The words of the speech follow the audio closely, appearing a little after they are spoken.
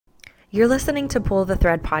You're listening to Pull the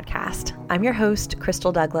Thread podcast. I'm your host,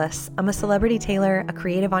 Crystal Douglas. I'm a celebrity tailor, a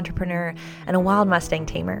creative entrepreneur, and a wild Mustang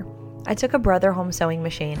tamer. I took a Brother home sewing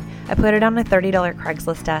machine, I put it on a $30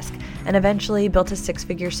 Craigslist desk, and eventually built a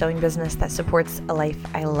six-figure sewing business that supports a life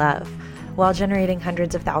I love, while generating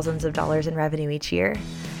hundreds of thousands of dollars in revenue each year.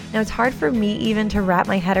 Now, it's hard for me even to wrap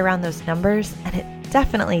my head around those numbers, and it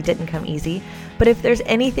definitely didn't come easy, but if there's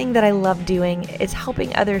anything that I love doing, it's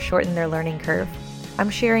helping others shorten their learning curve. I'm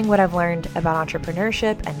sharing what I've learned about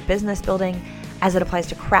entrepreneurship and business building as it applies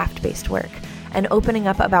to craft-based work, and opening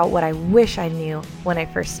up about what I wish I knew when I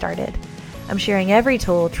first started. I'm sharing every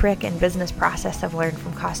tool, trick, and business process I've learned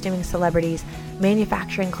from costuming celebrities,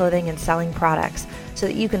 manufacturing clothing, and selling products so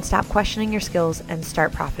that you can stop questioning your skills and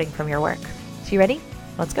start profiting from your work. So you ready?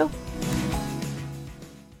 Let's go.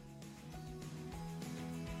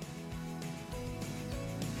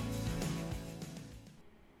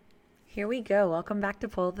 Here we go. Welcome back to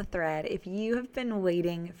Pull the Thread. If you have been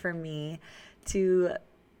waiting for me to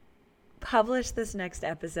publish this next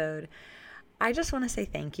episode, I just want to say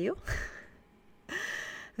thank you.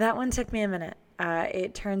 That one took me a minute.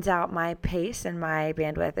 It turns out my pace and my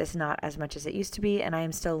bandwidth is not as much as it used to be, and I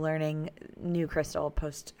am still learning new Crystal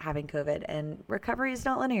post having COVID, and recovery is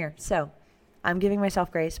not linear. So I'm giving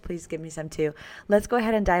myself grace. Please give me some too. Let's go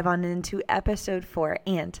ahead and dive on into episode 4.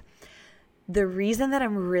 And the reason that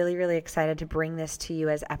I'm really, really excited to bring this to you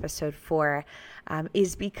as episode 4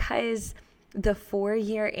 is because the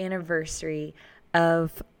 4-year anniversary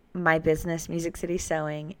of my business, Music City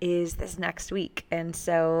Sewing, is this next week. And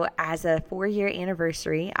so as a 4-year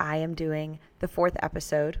anniversary, I am doing the 4th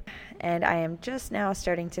episode, and I am just now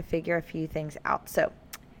starting to figure a few things out. So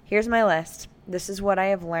here's my list. This is what I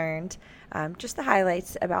have learned, just the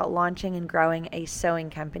highlights about launching and growing a sewing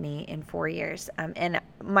company in 4 years. And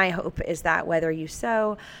my hope is that whether you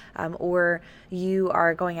sew or you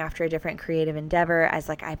are going after a different creative endeavor, as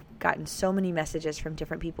like I've gotten so many messages from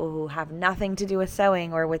different people who have nothing to do with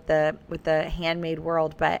sewing or with the handmade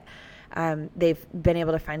world, but they've been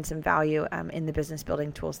able to find some value in the business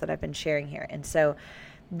building tools that I've been sharing here. And so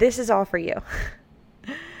this is all for you.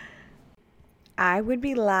 I would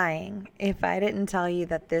be lying if I didn't tell you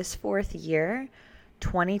that this 4th year,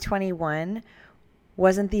 2021,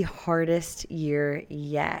 wasn't the hardest year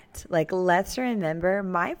yet. Like, let's remember,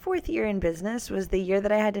 my 4th year in business was the year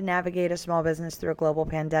that I had to navigate a small business through a global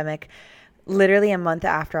pandemic, literally a month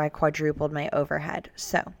after I quadrupled my overhead.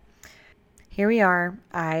 So here we are.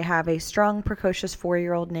 I have a strong, precocious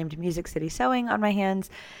 4-year-old named Music City Sewing on my hands.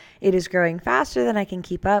 It is growing faster than I can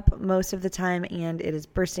keep up most of the time, and it is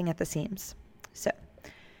bursting at the seams. So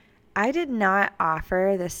I did not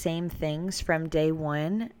offer the same things from day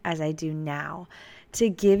one as I do now. To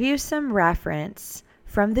give you some reference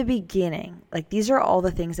from the beginning, like these are all the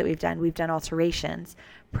things that we've done. We've done alterations,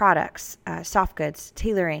 products, soft goods,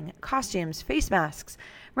 tailoring, costumes, face masks,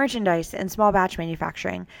 merchandise, and small batch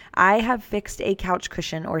manufacturing. I have fixed a couch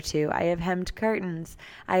cushion or two. I have hemmed curtains.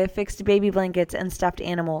 I have fixed baby blankets and stuffed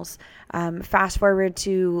animals. Fast forward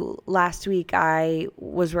to last week, I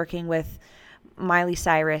was working with Miley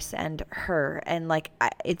Cyrus and her, and like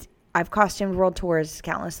I've costumed world tours,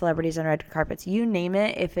 countless celebrities on red carpets, you name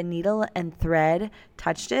it. If a needle and thread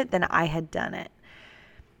touched it, then I had done it.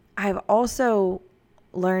 I've also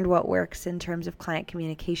learned what works in terms of client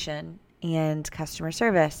communication and customer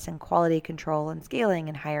service and quality control and scaling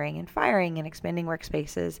and hiring and firing and expanding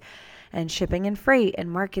workspaces and shipping and freight and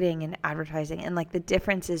marketing and advertising, and like the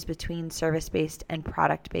differences between service-based and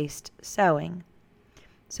product-based sewing.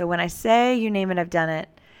 So when I say you name it, I've done it.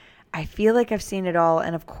 I feel like I've seen it all.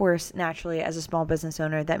 And of course, naturally, as a small business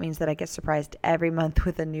owner, that means that I get surprised every month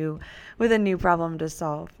with a new problem to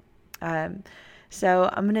solve. So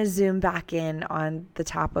I'm going to zoom back in on the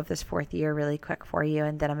top of this 4th year really quick for you,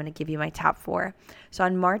 and then I'm going to give you my top 4. So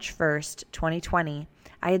on March 1st, 2020,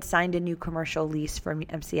 I had signed a new commercial lease from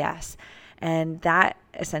MCS, and that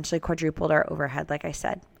essentially quadrupled our overhead, like I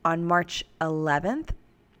said. On March 11th,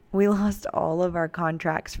 we lost all of our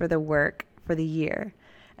contracts for the work for the year,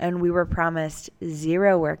 and we were promised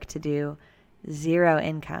 0 work to do, 0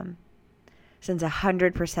 income, since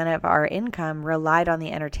 100% of our income relied on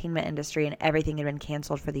the entertainment industry and everything had been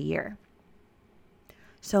canceled for the year.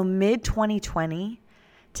 So mid-2020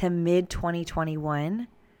 to mid-2021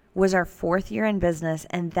 was our 4th year in business,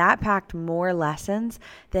 and that packed more lessons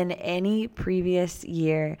than any previous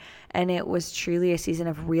year. And it was truly a season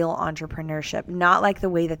of real entrepreneurship, not like the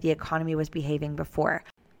way that the economy was behaving before.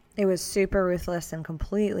 It was super ruthless and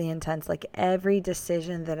completely intense. Like every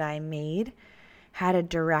decision that I made had a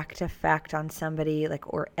direct effect on somebody,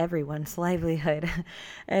 like, or everyone's livelihood.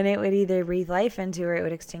 And it would either breathe life into, or it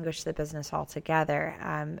would extinguish the business altogether.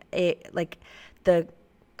 The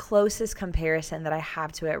closest comparison that I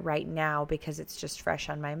have to it right now, because it's just fresh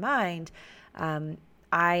on my mind,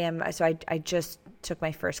 I just took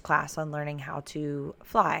my first class on learning how to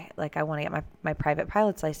fly. Like, I want to get my private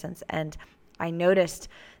pilot's license. And I noticed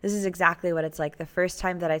this is exactly what it's like. The first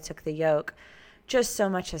time that I took the yoke, just so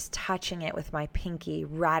much as touching it with my pinky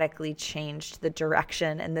radically changed the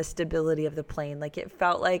direction and the stability of the plane. Like, it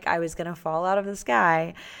felt like I was going to fall out of the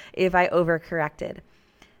sky if I overcorrected.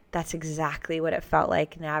 That's exactly what it felt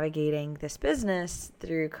like navigating this business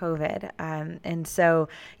through COVID. And so,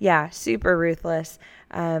 yeah, super ruthless.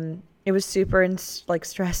 It was super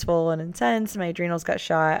stressful and intense. My adrenals got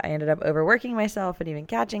shot. I ended up overworking myself and even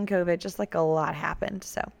catching COVID. Just like a lot happened.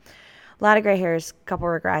 So a lot of gray hairs, couple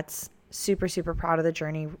regrets, super, super proud of the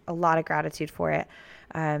journey, a lot of gratitude for it.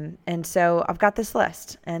 And so I've got this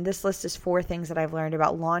list, and this list is 4 things that I've learned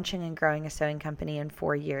about launching and growing a sewing company in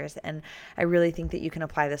 4 years. And I really think that you can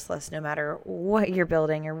apply this list no matter what you're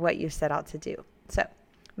building or what you set out to do. So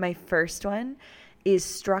my first one is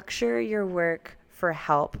structure your work for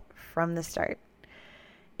help from the start.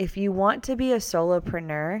 If you want to be a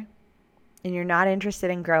solopreneur and you're not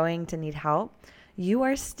interested in growing to need help, you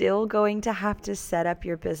are still going to have to set up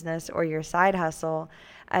your business or your side hustle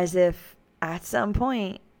as if at some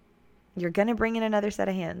point you're going to bring in another set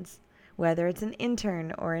of hands, whether it's an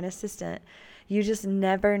intern or an assistant. You just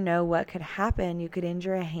never know what could happen. You could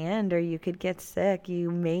injure a hand, or you could get sick. You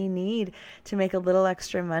may need to make a little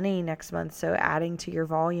extra money next month, so adding to your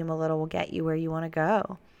volume a little will get you where you want to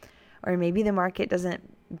go. Or maybe the market doesn't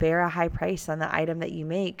bear a high price on the item that you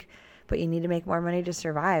make, but you need to make more money to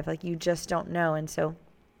survive. Like, you just don't know. And so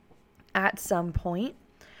at some point,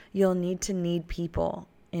 you'll need people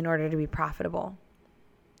in order to be profitable.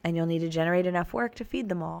 And you'll need to generate enough work to feed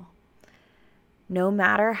them all. No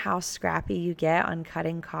matter how scrappy you get on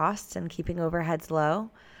cutting costs and keeping overheads low,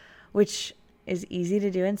 which is easy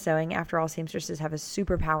to do in sewing. After all, seamstresses have a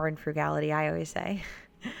superpower in frugality, I always say.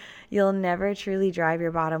 You'll never truly drive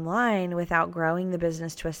your bottom line without growing the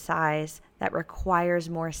business to a size that requires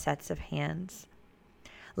more sets of hands.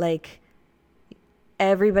 Like,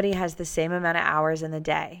 everybody has the same amount of hours in the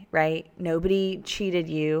day, right? Nobody cheated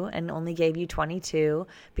you and only gave you 22.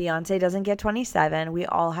 Beyonce doesn't get 27. We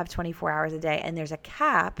all have 24 hours a day. And there's a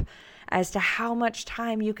cap as to how much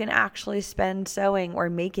time you can actually spend sewing or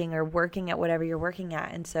making or working at whatever you're working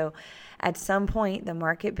at. And so at some point, the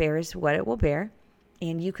market bears what it will bear.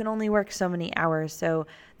 And you can only work so many hours. So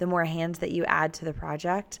the more hands that you add to the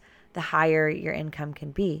project, the higher your income can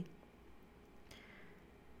be.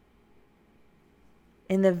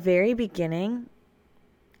 In the very beginning,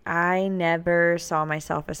 I never saw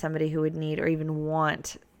myself as somebody who would need or even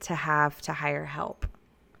want to have to hire help.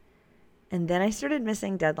 And then I started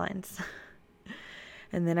missing deadlines.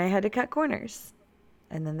 And then I had to cut corners.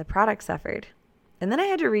 And then the product suffered. And then I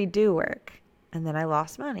had to redo work. And then I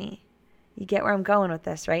lost money. You get where I'm going with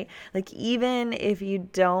this, right? Like, even if you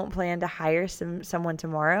don't plan to hire someone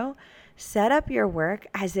tomorrow, set up your work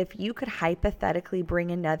as if you could hypothetically bring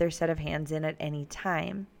another set of hands in at any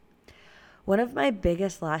time. One of my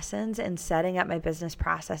biggest lessons in setting up my business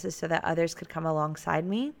processes so that others could come alongside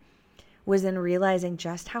me was in realizing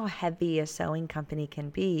just how heavy a sewing company can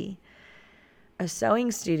be. A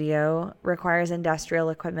sewing studio requires industrial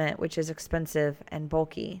equipment, which is expensive and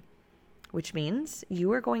bulky, which means you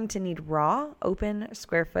are going to need raw, open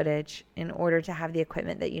square footage in order to have the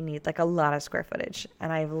equipment that you need, like a lot of square footage.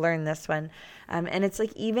 And I've learned this one. And it's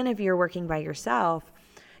like, even if you're working by yourself,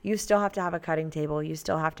 you still have to have a cutting table. You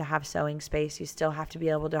still have to have sewing space. You still have to be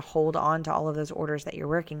able to hold on to all of those orders that you're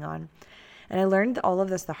working on. And I learned all of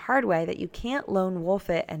this the hard way, that you can't lone wolf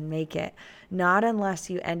it and make it, not unless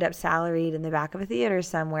you end up salaried in the back of a theater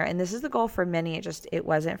somewhere. And this is the goal for many. It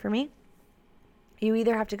wasn't for me. You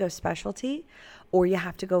either have to go specialty or you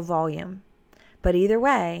have to go volume. But either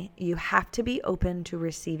way, you have to be open to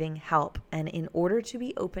receiving help. And in order to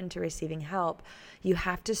be open to receiving help, you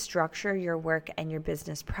have to structure your work and your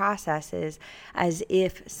business processes as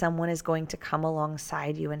if someone is going to come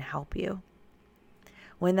alongside you and help you.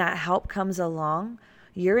 When that help comes along,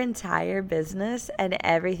 your entire business and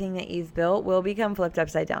everything that you've built will become flipped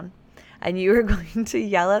upside down. And you are going to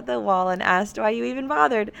yell at the wall and ask why you even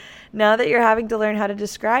bothered. Now that you're having to learn how to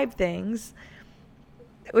describe things,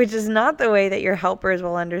 which is not the way that your helpers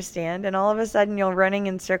will understand. And all of a sudden you're running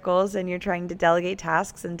in circles and you're trying to delegate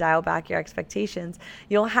tasks and dial back your expectations.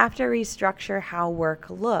 You'll have to restructure how work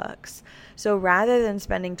looks. So rather than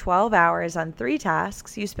spending 12 hours on 3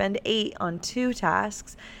 tasks, you spend 8 on 2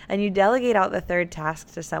 tasks, and you delegate out the third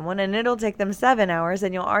task to someone, and it'll take them 7 hours,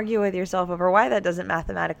 and you'll argue with yourself over why that doesn't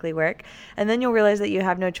mathematically work. And then you'll realize that you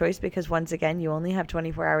have no choice because, once again, you only have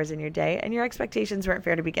 24 hours in your day, and your expectations weren't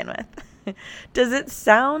fair to begin with. Does it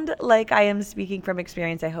sound like I am speaking from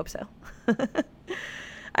experience? I hope so.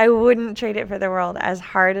 I wouldn't trade it for the world. As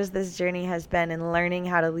hard as this journey has been in learning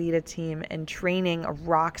how to lead a team and training a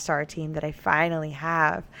rock star team that I finally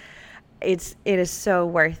have, it is so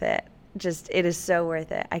worth it. It is so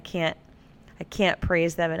worth it. I can't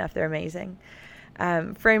praise them enough. They're amazing.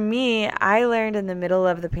 For me, I learned in the middle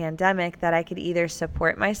of the pandemic that I could either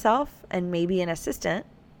support myself and maybe an assistant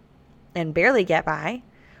and barely get by,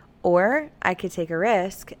 or I could take a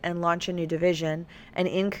risk and launch a new division and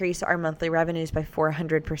increase our monthly revenues by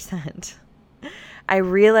 400%. I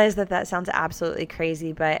realize that sounds absolutely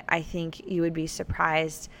crazy, but I think you would be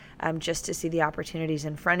surprised just to see the opportunities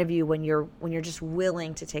in front of you when you're just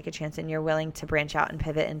willing to take a chance and you're willing to branch out and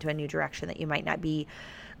pivot into a new direction that you might not be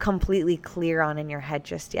completely clear on in your head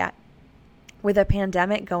just yet. With a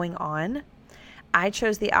pandemic going on, I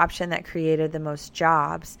chose the option that created the most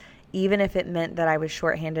jobs, even if it meant that I was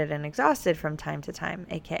shorthanded and exhausted from time to time,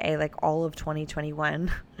 aka like all of 2021,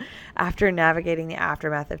 after navigating the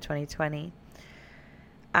aftermath of 2020.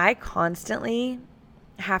 I constantly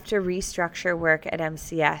have to restructure work at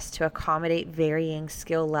MCS to accommodate varying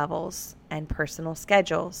skill levels and personal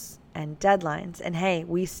schedules and deadlines. And hey,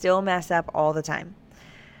 we still mess up all the time.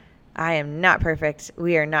 I am not perfect.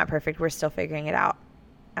 We are not perfect. We're still figuring it out.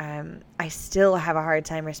 I still have a hard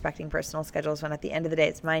time respecting personal schedules when at the end of the day,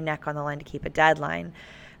 it's my neck on the line to keep a deadline.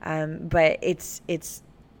 But it's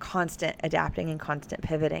constant adapting and constant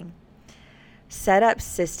pivoting. Set up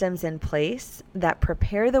systems in place that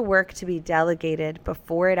prepare the work to be delegated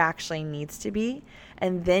before it actually needs to be.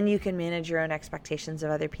 And then you can manage your own expectations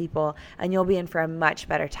of other people, and you'll be in for a much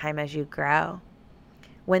better time as you grow.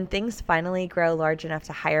 When things finally grow large enough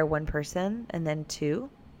to hire one person and then 2,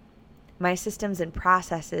 my systems and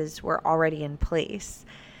processes were already in place,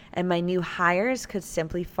 and my new hires could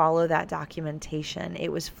simply follow that documentation.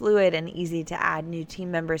 It was fluid and easy to add new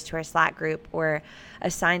team members to our Slack group or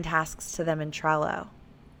assign tasks to them in Trello.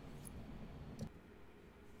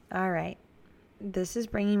 All right, this is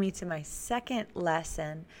bringing me to my second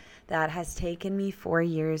lesson that has taken me 4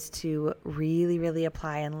 years to really, really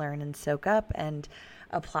apply and learn and soak up and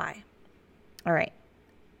apply. All right,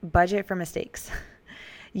 budget for mistakes.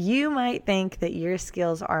 You might think that your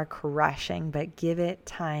skills are crushing, but give it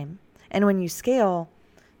time. And when you scale,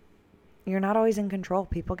 you're not always in control.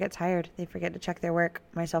 People get tired. They forget to check their work,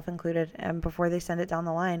 myself included, and before they send it down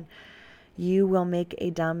the line. You will make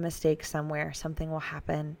a dumb mistake somewhere. Something will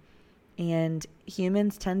happen. And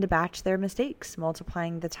humans tend to batch their mistakes,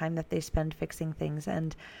 multiplying the time that they spend fixing things.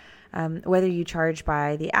 And whether you charge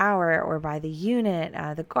by the hour or by the unit,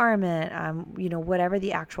 the garment, whatever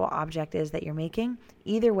the actual object is that you're making,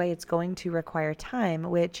 either way, it's going to require time,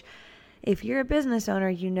 which if you're a business owner,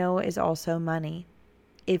 is also money.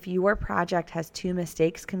 If your project has 2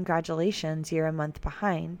 mistakes, congratulations, you're a month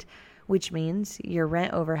behind, which means your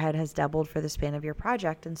rent overhead has doubled for the span of your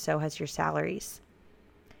project, and so has your salaries.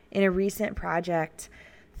 In a recent project,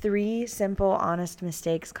 3 simple, honest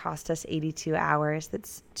mistakes cost us 82 hours.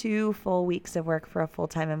 That's 2 full weeks of work for a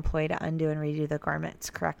full-time employee to undo and redo the garments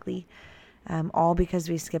correctly. All because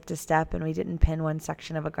we skipped a step and we didn't pin one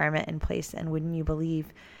section of a garment in place. And wouldn't you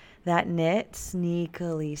believe that knit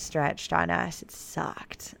sneakily stretched on us? It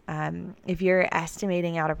sucked. If you're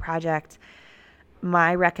estimating out a project,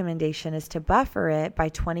 my recommendation is to buffer it by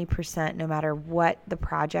 20% no matter what the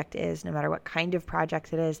project is, no matter what kind of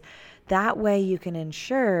project it is. That way you can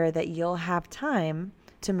ensure that you'll have time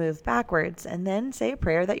to move backwards and then say a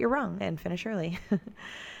prayer that you're wrong and finish early.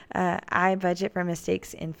 I budget for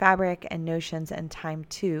mistakes in Fabric and Notions and time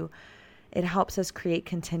too. It helps us create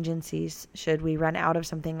contingencies should we run out of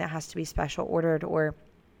something that has to be special ordered, or,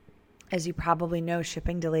 as you probably know,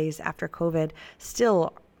 shipping delays after COVID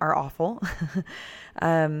still are awful.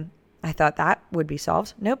 I thought that would be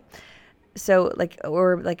solved. Nope. So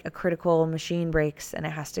a critical machine breaks and it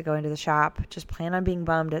has to go into the shop. Just plan on being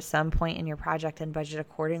bummed at some point in your project and budget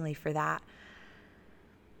accordingly for that.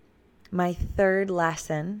 My third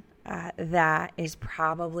lesson, that is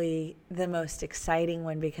probably the most exciting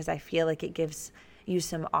one because I feel like it gives you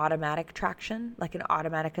some automatic traction, like an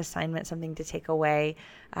automatic assignment, something to take away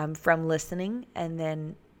from listening and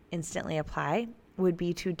then instantly apply, would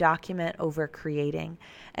be to document over creating.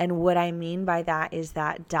 And what I mean by that is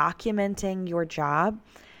that documenting your job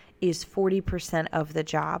is 40% of the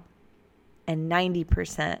job and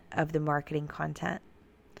 90% of the marketing content.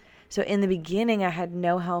 So in the beginning, I had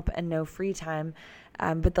no help and no free time,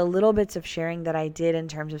 but the little bits of sharing that I did in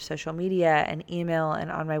terms of social media and email and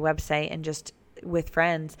on my website and just with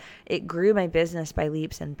friends, it grew my business by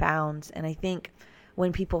leaps and bounds. And I think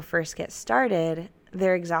when people first get started,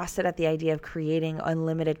 they're exhausted at the idea of creating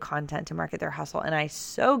unlimited content to market their hustle. And I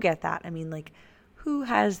so get that. I mean, like, who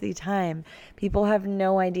has the time? People have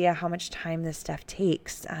no idea how much time this stuff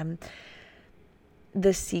takes.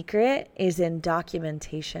 The secret is in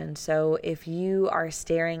documentation. So if you are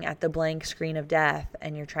staring at the blank screen of death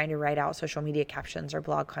and you're trying to write out social media captions or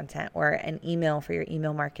blog content or an email for your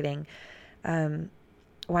email marketing,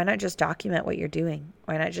 why not just document what you're doing?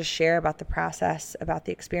 Why not just share about the process, about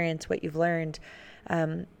the experience, what you've learned?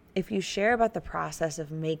 If you share about the process of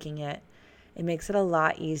making it, it makes it a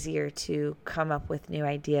lot easier to come up with new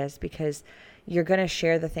ideas because you're going to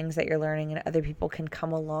share the things that you're learning and other people can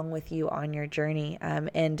come along with you on your journey.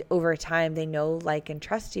 And over time, they know, like, and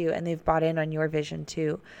trust you, and they've bought in on your vision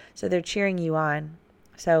too. So they're cheering you on.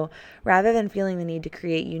 So rather than feeling the need to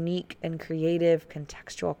create unique and creative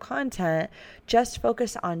contextual content, just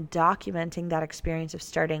focus on documenting that experience of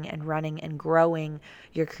starting and running and growing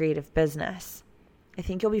your creative business. I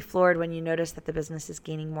think you'll be floored when you notice that the business is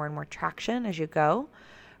gaining more and more traction as you go,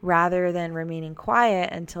 rather than remaining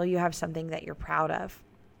quiet until you have something that you're proud of.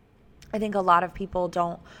 I think a lot of people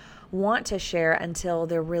don't want to share until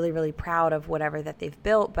they're really, really proud of whatever that they've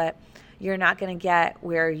built, but you're not going to get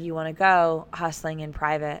where you want to go hustling in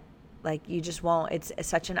private. Like, you just won't. It's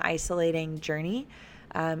such an isolating journey.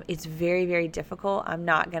 It's very, very difficult. I'm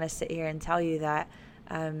not going to sit here and tell you that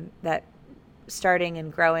that starting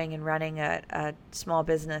and growing and running a small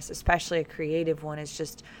business, especially a creative one, is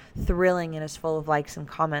just thrilling and is full of likes and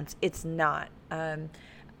comments. It's not.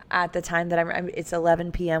 At the time that it's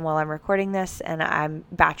 11 p.m. while I'm recording this, and I'm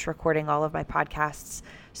batch recording all of my podcasts.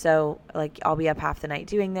 So, like, I'll be up half the night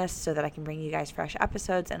doing this so that I can bring you guys fresh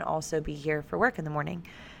episodes and also be here for work in the morning.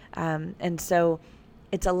 And so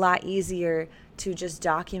it's a lot easier to just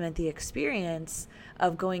document the experience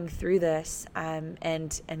of going through this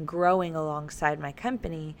and growing alongside my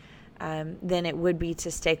company than it would be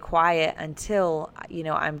to stay quiet until,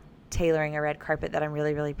 I'm tailoring a red carpet that I'm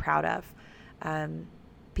really, really proud of.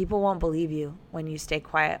 People won't believe you when you stay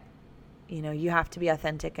quiet. You have to be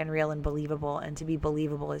authentic and real and believable, and to be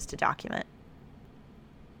believable is to document.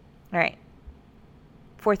 All right.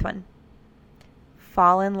 Fourth one.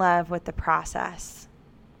 Fall in love with the process,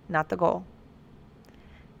 not the goal.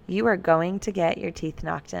 You are going to get your teeth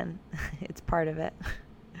knocked in. It's part of it.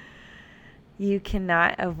 You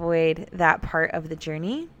cannot avoid that part of the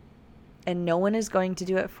journey, and no one is going to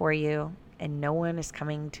do it for you, and no one is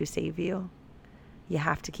coming to save you. You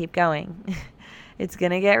have to keep going. It's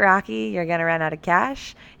going to get rocky. You're going to run out of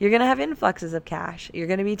cash. You're going to have influxes of cash. You're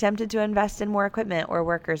going to be tempted to invest in more equipment or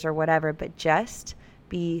workers or whatever, but just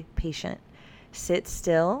be patient. Sit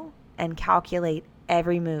still and calculate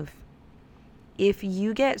every move. If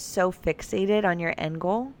you get so fixated on your end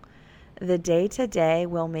goal, the day-to-day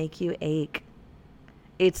will make you ache.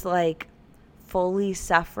 It's like fully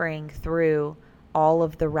suffering through all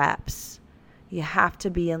of the reps. You have to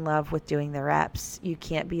be in love with doing the reps. You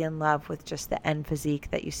can't be in love with just the end physique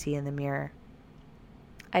that you see in the mirror.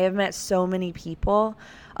 I have met so many people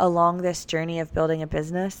along this journey of building a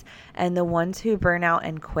business, and the ones who burn out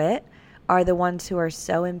and quit are the ones who are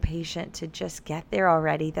so impatient to just get there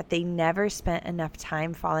already that they never spent enough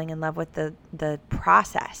time falling in love with the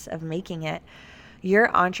process of making it. Your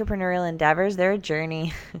entrepreneurial endeavors, they're a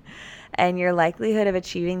journey, and your likelihood of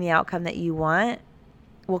achieving the outcome that you want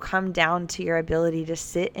will come down to your ability to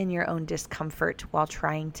sit in your own discomfort while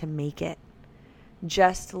trying to make it.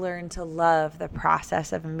 Just learn to love the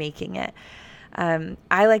process of making it.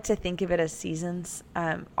 I like to think of it as seasons.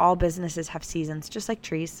 All businesses have seasons, just like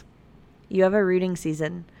trees. You have a rooting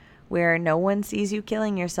season where no one sees you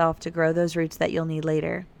killing yourself to grow those roots that you'll need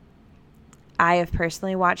later. I have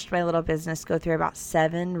personally watched my little business go through about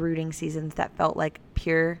 7 rooting seasons that felt like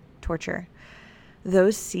pure torture.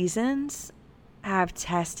 Those seasons have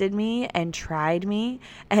tested me and tried me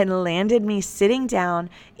and landed me sitting down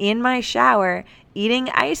in my shower eating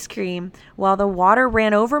ice cream while the water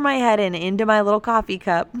ran over my head and into my little coffee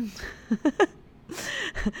cup.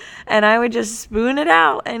 And I would just spoon it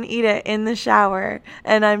out and eat it in the shower.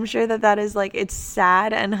 And I'm sure that is like, it's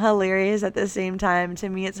sad and hilarious at the same time. To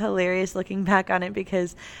me, it's hilarious looking back on it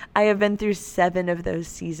because I have been through 7 of those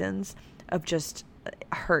seasons of just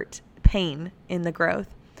hurt, pain in the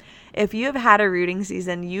growth. If you have had a rooting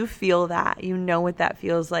season, you feel that. You know what that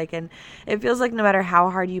feels like. And it feels like no matter how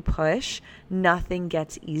hard you push, nothing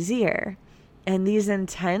gets easier. And these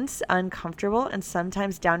intense, uncomfortable, and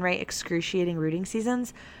sometimes downright excruciating rooting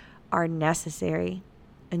seasons are necessary.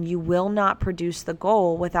 And you will not produce the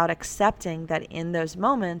goal without accepting that in those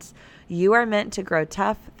moments, you are meant to grow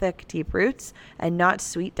tough, thick, deep roots and not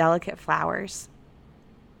sweet, delicate flowers.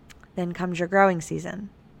 Then comes your growing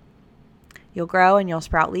season. You'll grow and you'll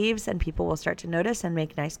sprout leaves and people will start to notice and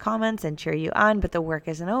make nice comments and cheer you on, but the work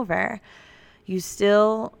isn't over. You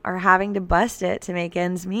still are having to bust it to make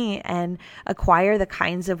ends meet and acquire the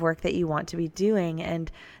kinds of work that you want to be doing. And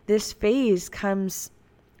this phase comes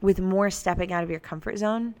with more stepping out of your comfort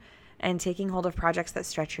zone and taking hold of projects that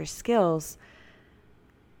stretch your skills.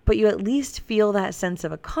 But you at least feel that sense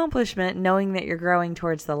of accomplishment knowing that you're growing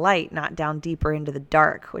towards the light, not down deeper into the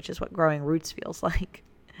dark, which is what growing roots feels like.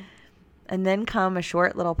 And then come a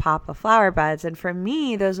short little pop of flower buds. And for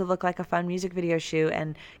me, those would look like a fun music video shoot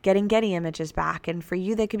and getting Getty images back. And for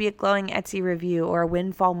you, they could be a glowing Etsy review or a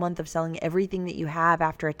windfall month of selling everything that you have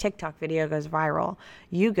after a TikTok video goes viral.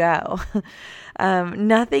 You go.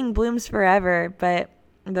 Nothing blooms forever, but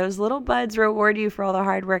those little buds reward you for all the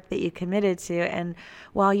hard work that you committed to. And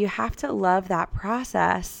while you have to love that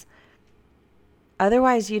process,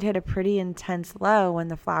 otherwise you'd hit a pretty intense low when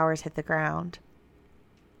the flowers hit the ground.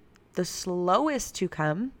 The slowest to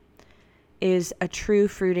come is a true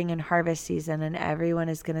fruiting and harvest season, and everyone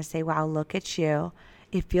is going to say, wow, look at you.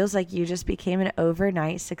 It feels like you just became an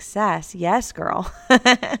overnight success. Yes, girl.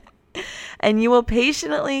 And you will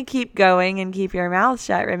patiently keep going and keep your mouth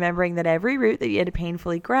shut, remembering that every root that you had to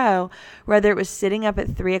painfully grow, whether it was sitting up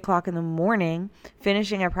at 3 o'clock in the morning,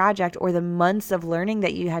 finishing a project, or the months of learning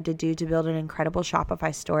that you had to do to build an incredible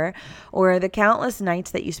Shopify store, or the countless nights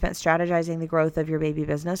that you spent strategizing the growth of your baby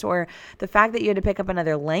business, or the fact that you had to pick up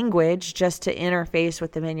another language just to interface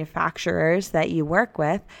with the manufacturers that you work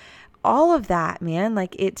with, all of that, man,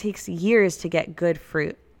 like it takes years to get good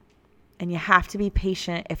fruit. And you have to be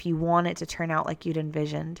patient if you want it to turn out like you'd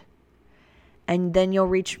envisioned. And then you'll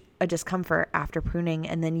reach a discomfort after pruning.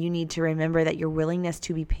 And then you need to remember that your willingness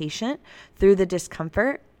to be patient through the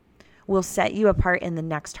discomfort will set you apart in the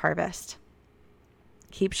next harvest.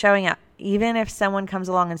 Keep showing up. Even if someone comes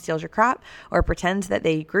along and steals your crop or pretends that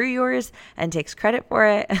they grew yours and takes credit for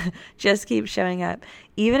it, just keep showing up.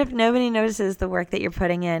 Even if nobody notices the work that you're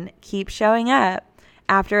putting in, keep showing up.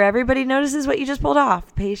 After everybody notices what you just pulled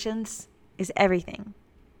off, patience is everything.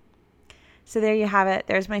 So there you have it.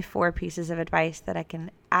 There's my 4 pieces of advice that I can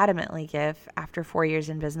adamantly give after 4 years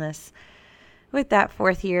in business, with that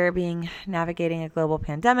 4th year being navigating a global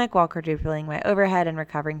pandemic while quadrupling my overhead and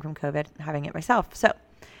recovering from COVID and having it myself. So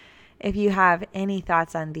if you have any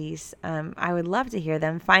thoughts on these, I would love to hear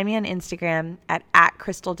them. Find me on Instagram at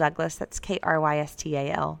Crystal Douglas. That's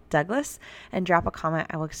Krystal Douglas, and drop a comment.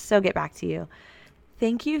 I will so get back to you.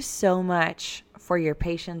 Thank you so much for your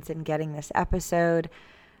patience in getting this episode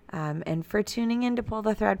and for tuning in to Pull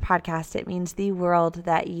the Thread podcast. It means the world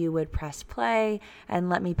that you would press play and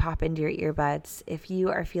let me pop into your earbuds. If you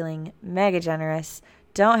are feeling mega generous,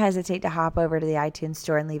 don't hesitate to hop over to the iTunes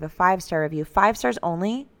store and leave a 5-star review. 5 stars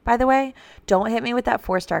only, by the way. Don't hit me with that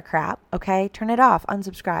 4-star crap, okay? Turn it off.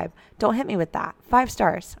 Unsubscribe. Don't hit me with that. 5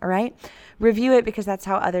 stars, all right? Review it because that's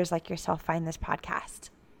how others like yourself find this podcast.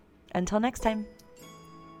 Until next time.